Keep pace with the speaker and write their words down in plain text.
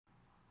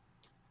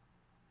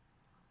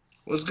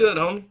What's good,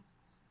 homie?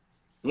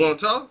 You want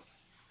to talk?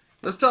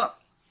 Let's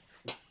talk.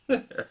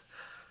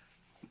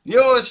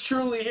 Yours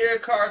truly here,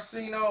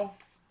 Carcino.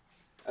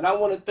 And I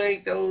want to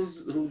thank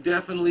those who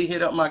definitely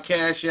hit up my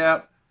Cash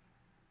App,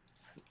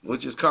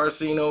 which is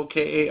Carcino,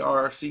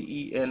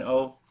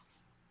 Karceno.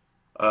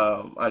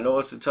 I know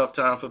it's a tough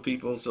time for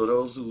people, so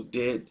those who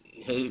did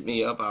hit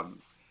me up, I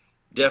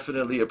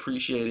definitely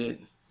appreciate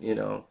it. You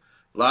know,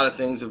 a lot of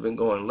things have been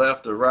going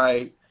left or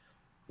right.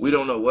 We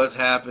don't know what's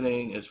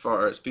happening as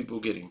far as people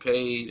getting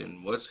paid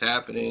and what's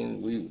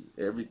happening.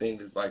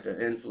 Everything is like an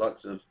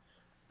influx of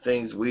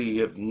things we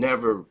have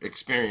never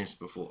experienced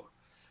before.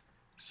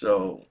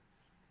 So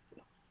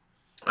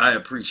I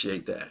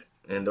appreciate that.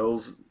 And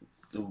those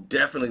who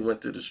definitely went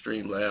to the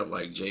Stream Lab,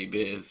 like J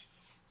Biz,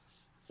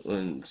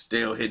 and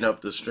still hitting up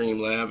the Stream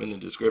Lab in the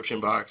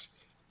description box,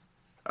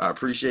 I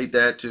appreciate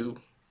that too.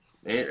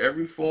 And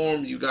every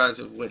form you guys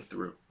have went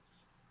through.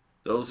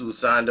 Those who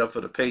signed up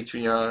for the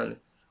Patreon,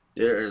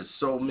 there is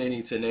so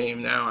many to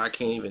name now. I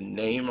can't even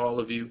name all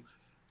of you.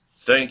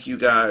 Thank you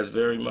guys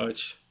very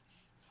much.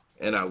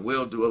 And I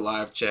will do a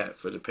live chat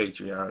for the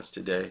Patreons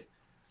today.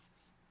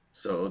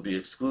 So it'll be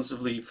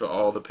exclusively for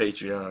all the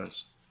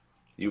Patreons.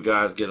 You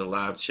guys get a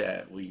live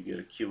chat where you get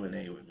a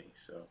Q&A with me.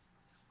 So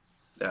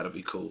that'll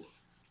be cool.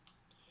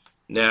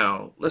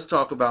 Now, let's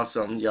talk about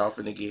something y'all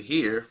finna get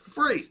here for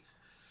free.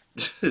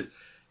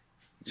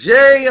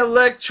 J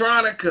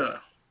Electronica.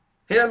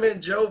 Him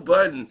and Joe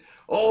Budden.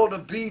 All the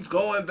beef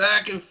going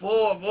back and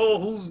forth. Oh,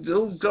 who's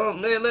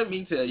done? Man, let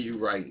me tell you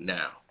right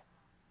now.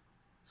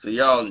 So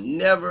y'all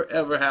never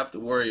ever have to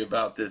worry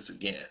about this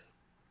again.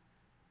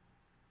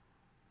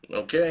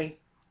 Okay?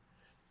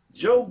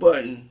 Joe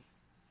Budden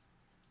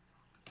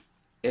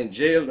and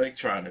Jay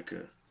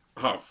Electronica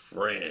are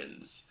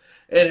friends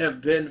and have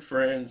been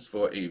friends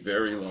for a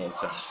very long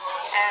time.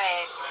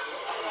 Alright.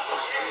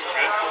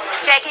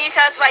 Jay, can you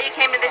tell us why you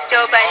came to this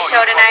Joe Budden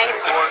show tonight?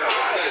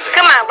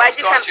 Come on, why'd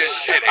you come? I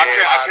can't.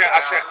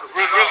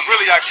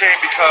 Really, I came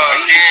because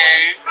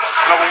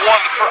number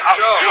one, I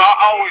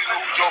always knew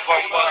who Joe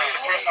Budden was. But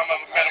the first time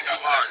I ever met him, he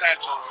was at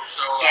Santos.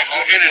 He had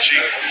good energy,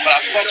 but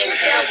I fucks with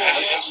him as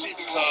an MC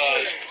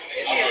because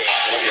he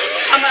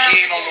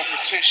ain't on no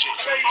pretension.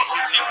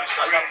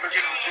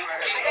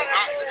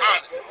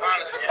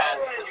 Honest about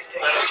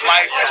his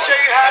life,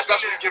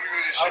 especially giving me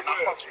this shit. I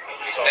fucks with him.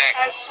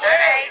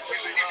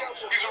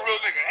 He's a real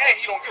nigga, and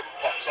he don't give a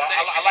fuck. So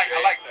I like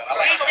that.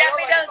 He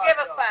definitely don't give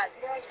a fuck.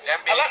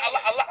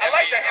 I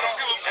like that. He don't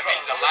give a fuck. That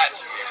means a lot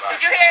to me.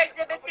 Did you hear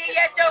Exhibit C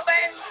yet, Joe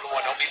Budden? Come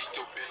on, don't be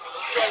stupid.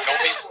 Don't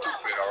be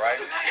stupid, all right?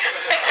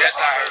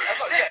 Yes, I heard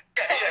it.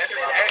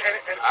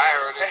 I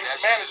heard it.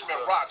 His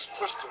management rocks.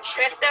 Crystal.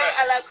 She's the Crystal, best.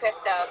 I love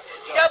Crystal.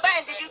 Joe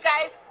Budden, did you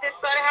guys, did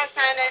Slaughterhouse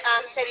sign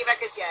Shady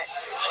Records yet?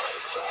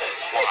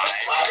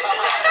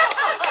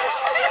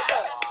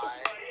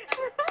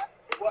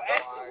 Well,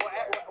 actually,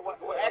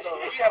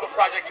 we have a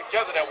project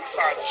together that we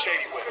signed to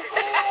Shady with.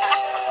 We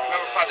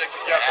have a project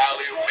together.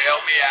 Allie, bail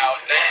me out.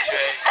 Thanks,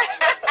 Jay.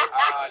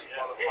 You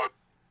motherfucker.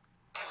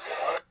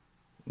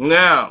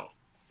 Now,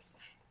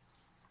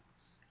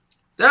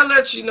 that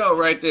lets you know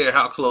right there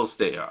how close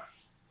they are.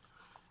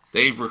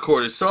 They've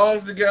recorded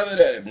songs together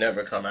that have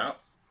never come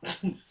out.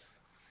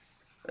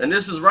 And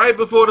this is right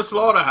before the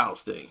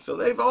Slaughterhouse thing. So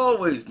they've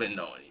always been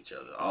knowing each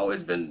other,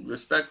 always been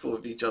respectful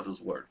of each other's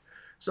work.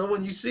 So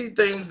when you see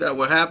things that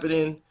were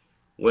happening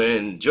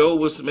when Joe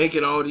was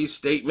making all these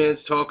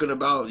statements talking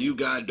about you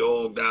got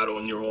dogged out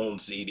on your own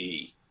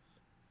CD,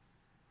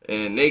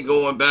 and they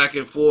going back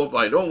and forth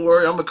like, don't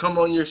worry, I'm going to come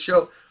on your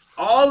show.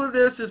 All of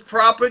this is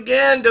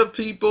propaganda,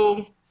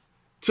 people,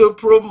 to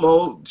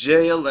promote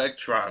Jay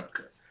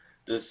Electronica.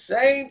 The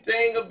same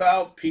thing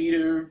about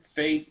Peter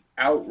Fake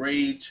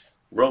Outrage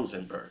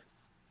Rosenberg.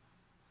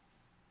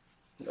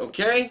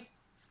 Okay?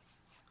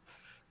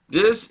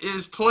 This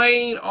is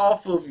playing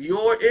off of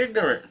your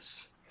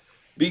ignorance.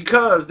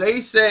 Because they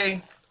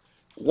say,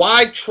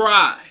 why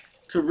try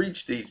to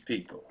reach these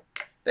people?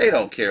 They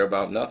don't care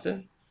about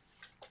nothing.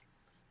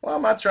 Why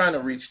am I trying to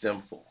reach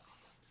them for?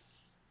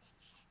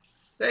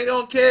 They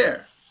don't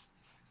care.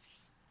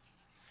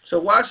 So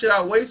why should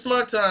I waste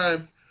my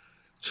time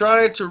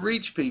trying to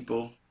reach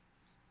people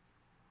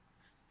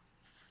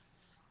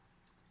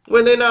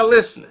when they're not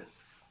listening?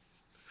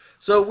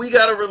 So we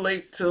got to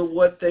relate to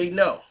what they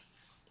know.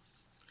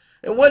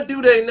 And what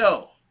do they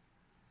know?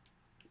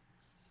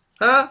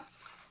 Huh?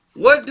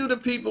 What do the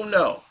people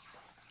know?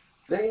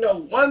 They know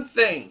one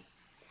thing.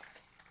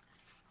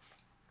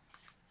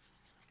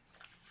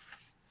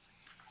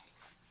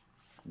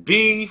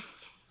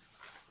 Beef,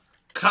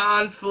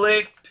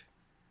 conflict,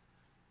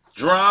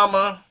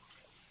 drama.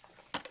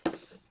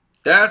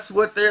 That's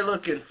what they're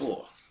looking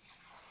for.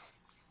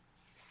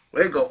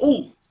 They go,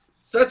 ooh,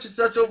 such and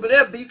such over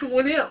there beefing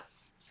with him.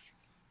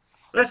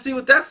 Let's see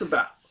what that's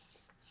about.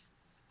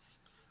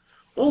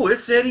 Ooh, it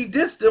said he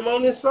dissed him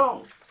on this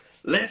song.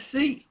 Let's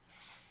see.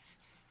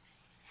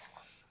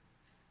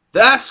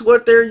 That's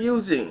what they're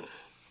using.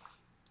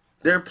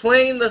 They're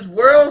playing the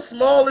world's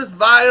smallest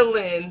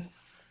violin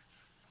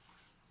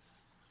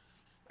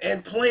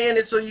and playing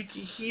it so you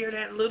can hear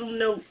that little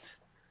note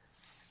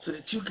so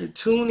that you can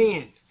tune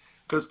in.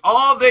 Because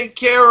all they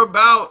care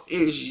about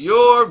is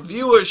your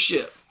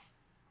viewership.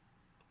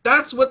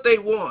 That's what they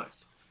want.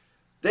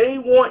 They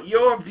want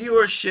your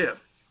viewership.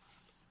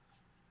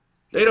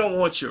 They don't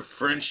want your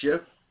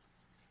friendship.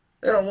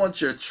 They don't want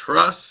your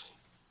trust.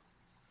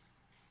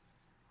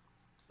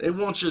 They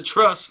want your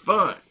trust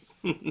fund.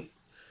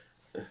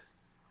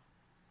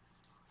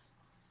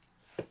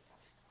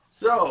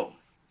 So,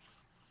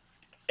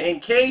 in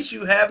case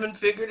you haven't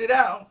figured it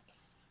out,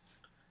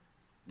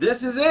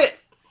 this is it.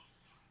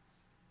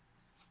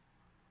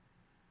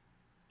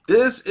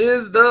 This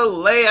is the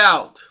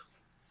layout.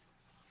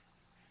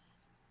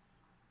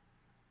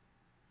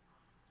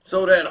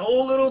 So that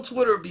whole little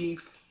Twitter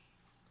beef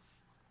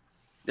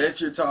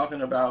that you're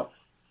talking about,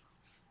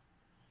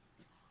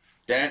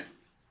 that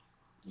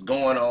is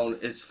going on,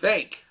 it's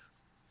fake.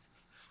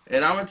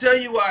 And I'm going to tell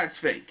you why it's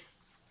fake.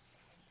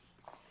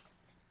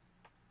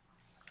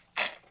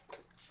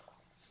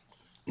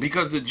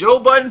 Because the Joe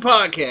Budden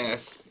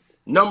podcast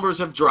numbers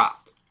have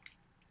dropped.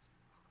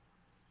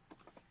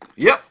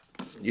 Yep.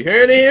 You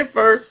heard it here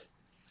first.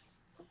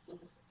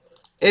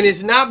 And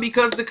it's not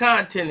because the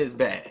content is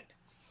bad.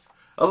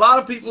 A lot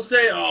of people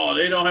say, oh,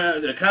 they don't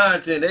have the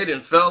content. They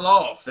done fell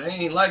off. They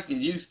ain't like it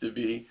used to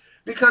be.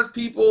 Because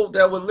people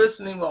that were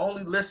listening were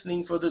only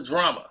listening for the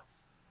drama.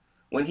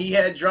 When he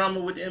had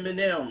drama with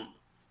Eminem,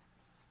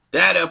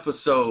 that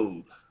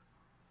episode,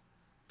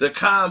 the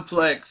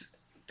Complex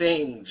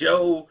thing,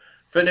 Joe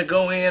finna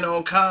go in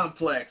on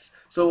Complex.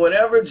 So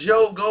whenever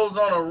Joe goes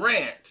on a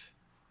rant,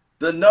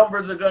 the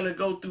numbers are going to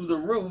go through the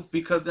roof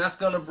because that's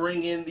going to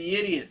bring in the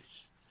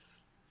idiots.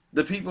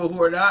 The people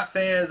who are not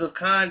fans of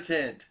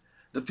content.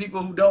 The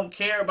people who don't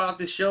care about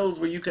the shows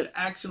where you could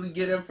actually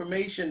get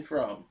information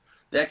from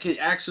that could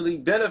actually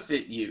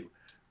benefit you.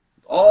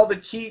 All the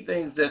key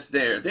things that's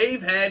there.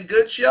 They've had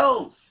good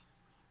shows.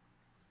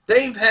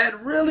 They've had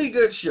really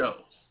good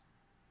shows.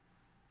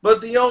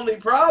 But the only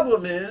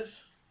problem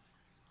is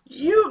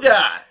you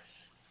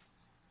guys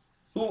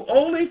who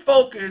only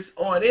focus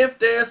on if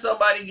there's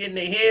somebody getting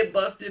their head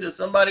busted or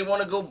somebody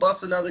want to go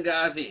bust another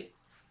guy's head.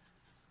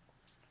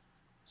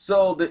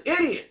 So the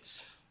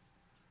idiots,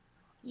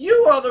 you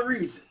are the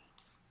reason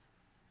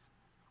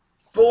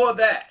for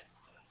that.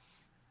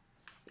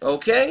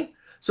 Okay?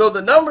 So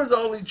the numbers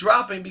are only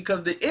dropping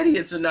because the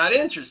idiots are not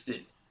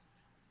interested.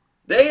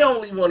 They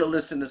only want to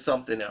listen to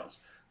something else.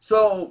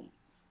 So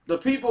the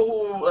people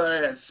who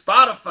are at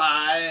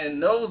Spotify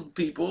and those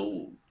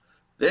people,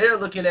 they're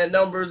looking at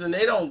numbers and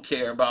they don't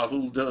care about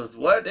who does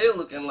what. They're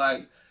looking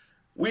like,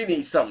 we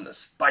need something to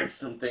spice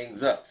some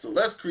things up. So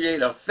let's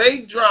create a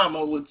fake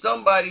drama with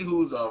somebody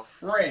who's a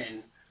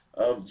friend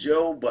of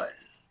Joe Budden.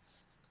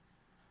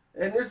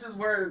 And this is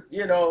where,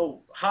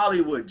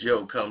 Hollywood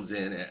Joe comes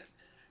in at.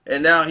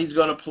 And now he's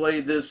going to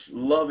play this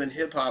love and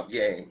hip hop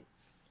game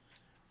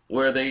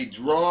where they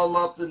draw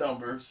up the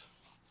numbers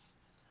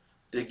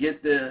to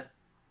get the,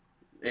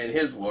 in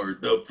his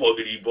word, the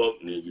fuckity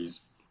fuck niggas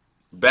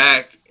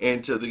back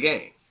into the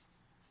game.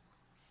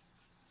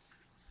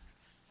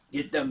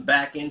 Get them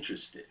back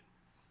interested.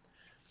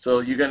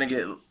 So you're going to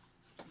get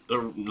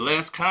the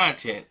less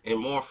content and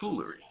more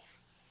foolery.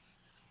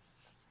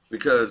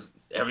 Because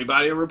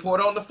everybody will report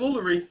on the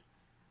foolery.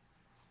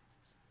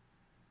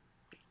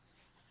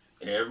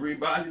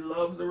 Everybody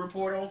loves to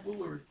report on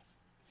foolery.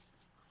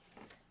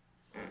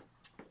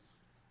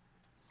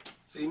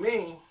 See,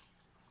 me,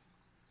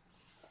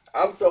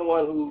 I'm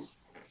someone who's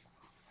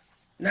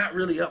not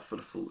really up for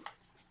the foolery.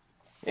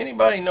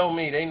 Anybody know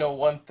me, they know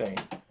one thing.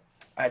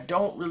 I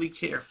don't really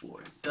care for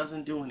it. It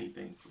doesn't do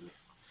anything for me.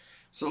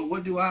 So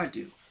what do I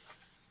do?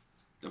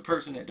 The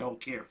person that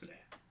don't care for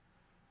that.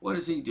 What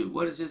does he do?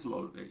 What is his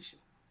motivation?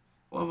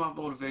 Well, my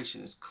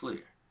motivation is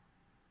clear.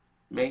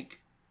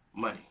 Make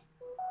money.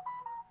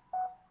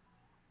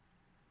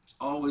 It's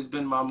always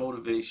been my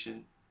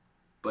motivation,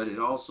 but it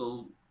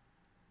also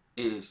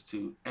is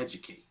to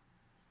educate.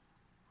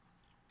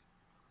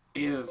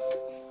 If,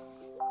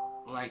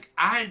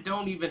 I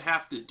don't even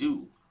have to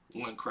do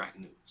one crack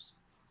news.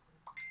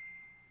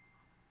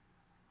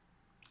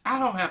 I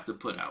don't have to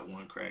put out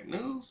one crack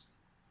news.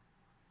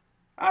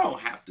 I don't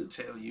have to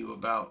tell you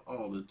about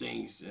all the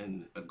things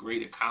and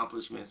great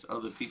accomplishments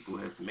other people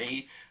have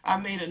made. I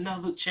made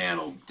another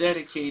channel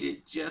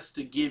dedicated just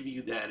to give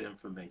you that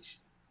information.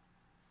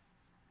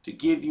 To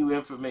give you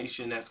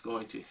information that's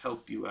going to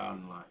help you out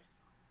in life.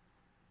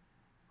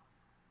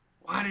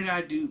 Why did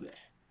I do that?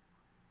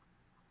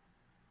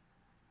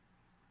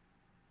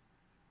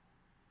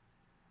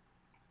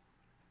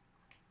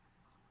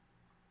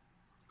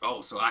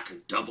 Oh, so I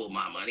could double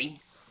my money?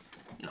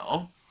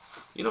 No.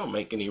 You don't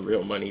make any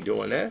real money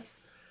doing that.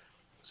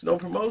 There's no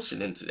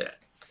promotion into that.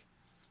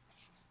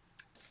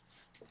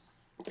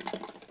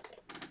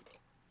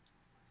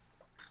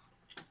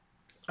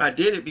 I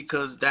did it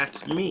because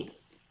that's me.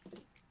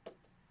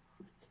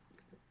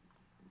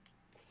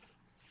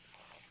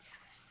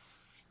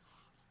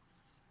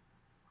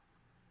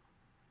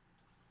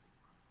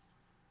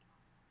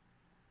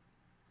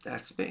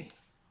 That's me.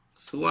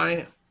 That's who I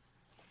am.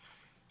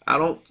 I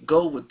don't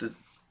go with the,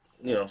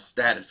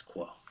 status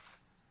quo.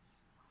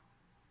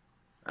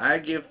 I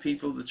give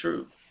people the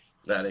truth.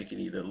 Now they can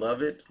either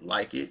love it,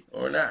 like it,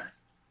 or not.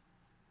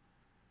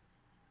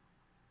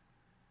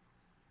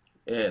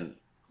 And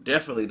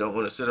definitely don't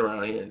want to sit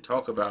around here and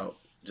talk about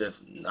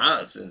just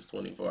nonsense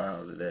 24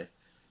 hours a day.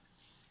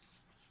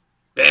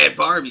 Bad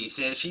Barbie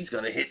says she's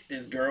going to hit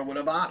this girl with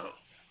a bottle.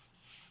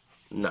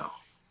 No,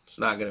 it's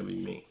not going to be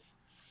me.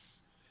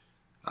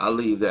 I'll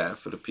leave that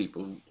for the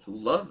people who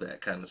love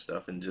that kind of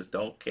stuff and just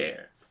don't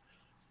care.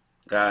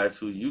 Guys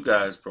who you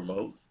guys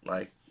promote,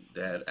 like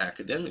that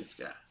academics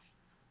guy.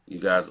 You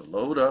guys will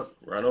load up,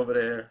 run over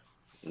there,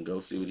 and go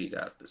see what he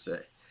got to say.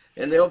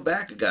 And they'll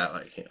back a guy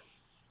like him.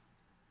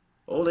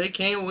 Oh, they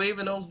came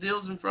waving those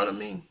deals in front of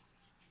me.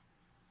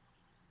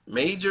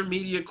 Major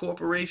media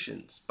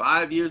corporations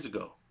 5 years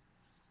ago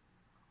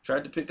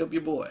tried to pick up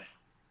your boy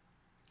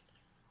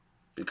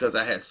because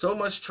I had so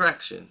much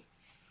traction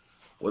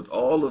with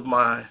all of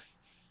my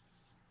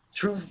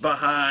truth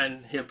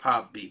behind hip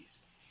hop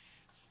beats.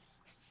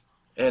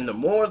 And the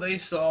more they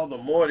saw, the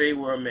more they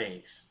were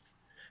amazed.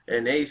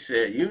 And they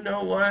said, you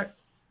know what?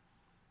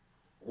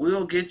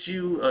 We'll get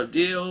you a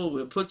deal.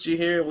 We'll put you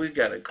here. We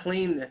got to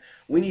clean that.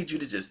 We need you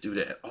to just do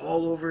that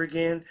all over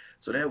again.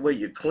 So that way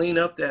you clean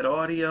up that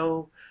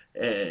audio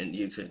and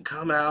you can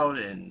come out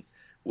and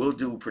we'll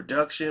do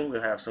production.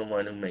 We'll have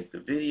someone who make the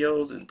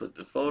videos and put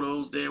the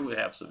photos there. We'll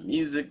have some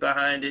music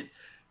behind it.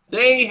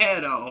 They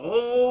had a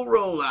whole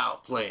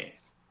rollout plan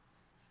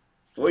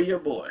for your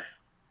boy.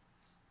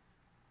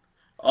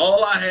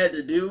 All I had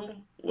to do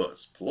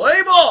was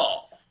play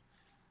ball.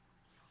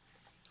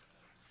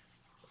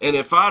 And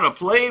if I'd have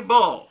played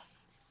ball,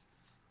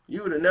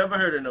 you would have never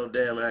heard of no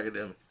damn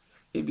academic.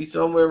 He'd be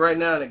somewhere right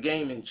now in a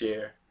gaming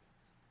chair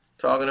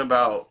talking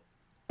about,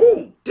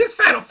 ooh, this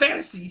Final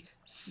Fantasy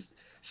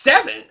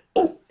 7,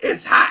 ooh,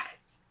 it's hot.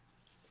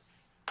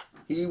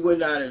 He would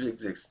not have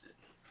existed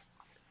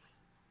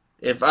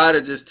if I'd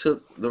have just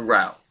took the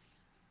route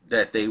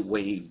that they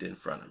waved in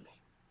front of me.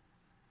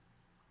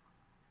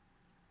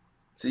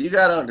 So you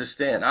got to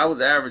understand, I was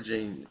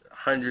averaging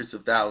hundreds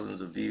of thousands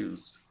of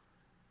views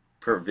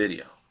per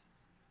video.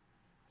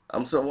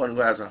 I'm someone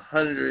who has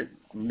 100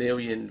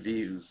 million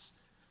views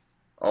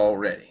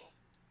already.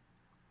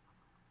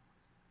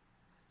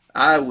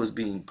 I was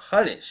being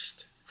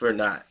punished for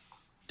not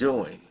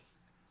doing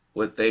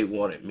what they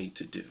wanted me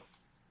to do.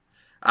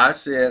 I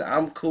said,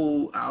 I'm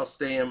cool, I'll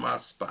stay in my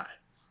spot.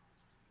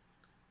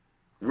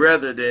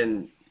 Rather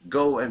than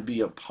go and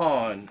be a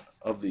pawn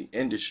of the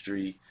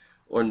industry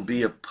or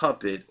be a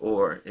puppet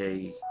or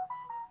a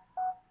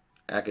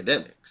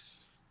academics.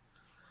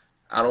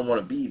 I don't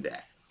want to be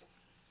that.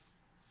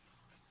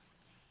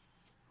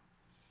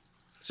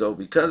 So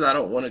because I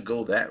don't want to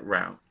go that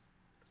route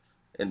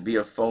and be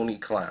a phony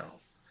clown,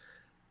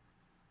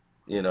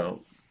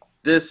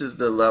 this is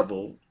the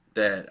level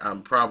that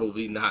I'm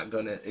probably not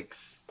going to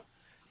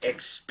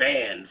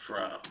expand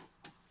from.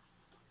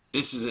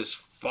 This is as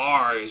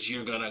far as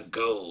you're going to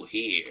go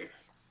here.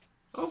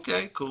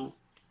 Okay, cool.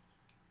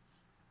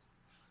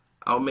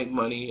 I'll make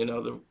money in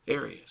other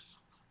areas.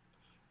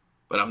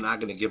 But I'm not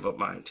going to give up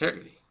my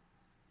integrity.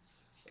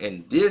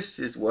 And this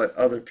is what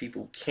other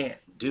people can't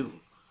do.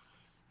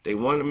 They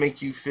want to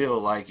make you feel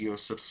like you're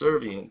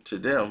subservient to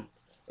them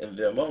and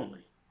them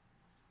only.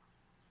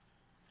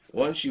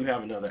 Once you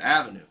have another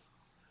avenue,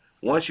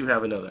 once you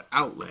have another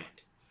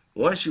outlet,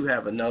 once you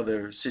have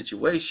another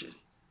situation,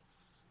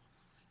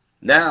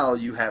 now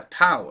you have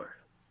power.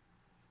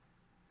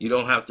 You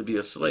don't have to be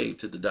a slave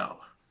to the dollar.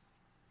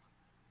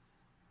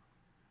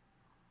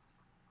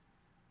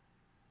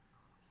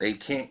 They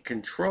can't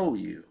control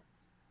you.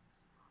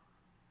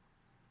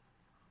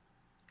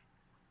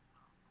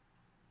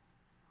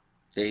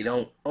 They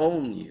don't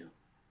own you.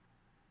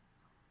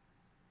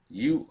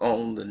 You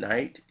own the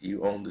night.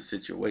 You own the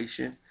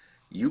situation.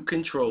 You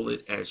control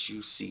it as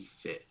you see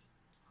fit.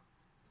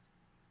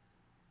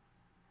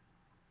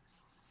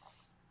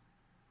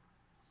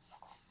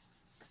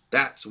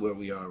 That's where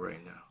we are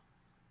right now.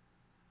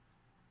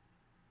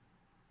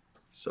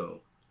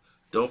 So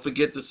don't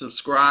forget to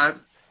subscribe.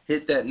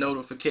 Hit that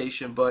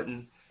notification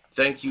button.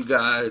 Thank you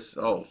guys.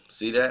 Oh,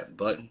 see that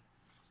button?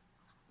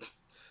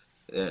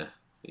 Yeah,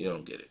 you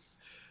don't get it.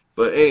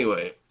 But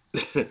anyway,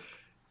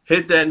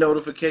 hit that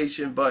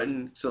notification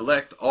button.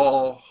 Select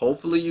all.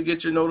 Hopefully you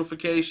get your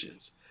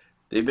notifications.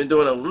 They've been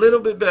doing a little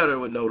bit better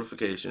with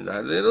notifications.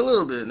 I said a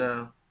little bit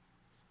now.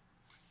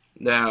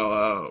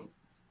 Now,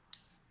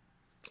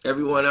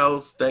 everyone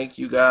else, thank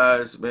you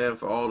guys, man,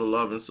 for all the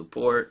love and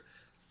support.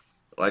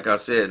 Like I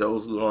said,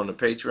 those who are on the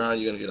Patreon,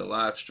 you're going to get a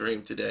live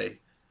stream today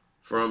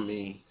from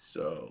me.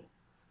 So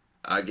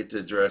I get to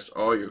address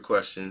all your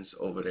questions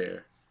over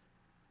there,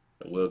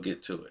 and we'll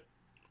get to it.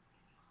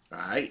 All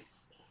right?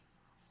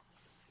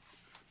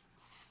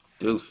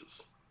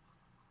 Deuces.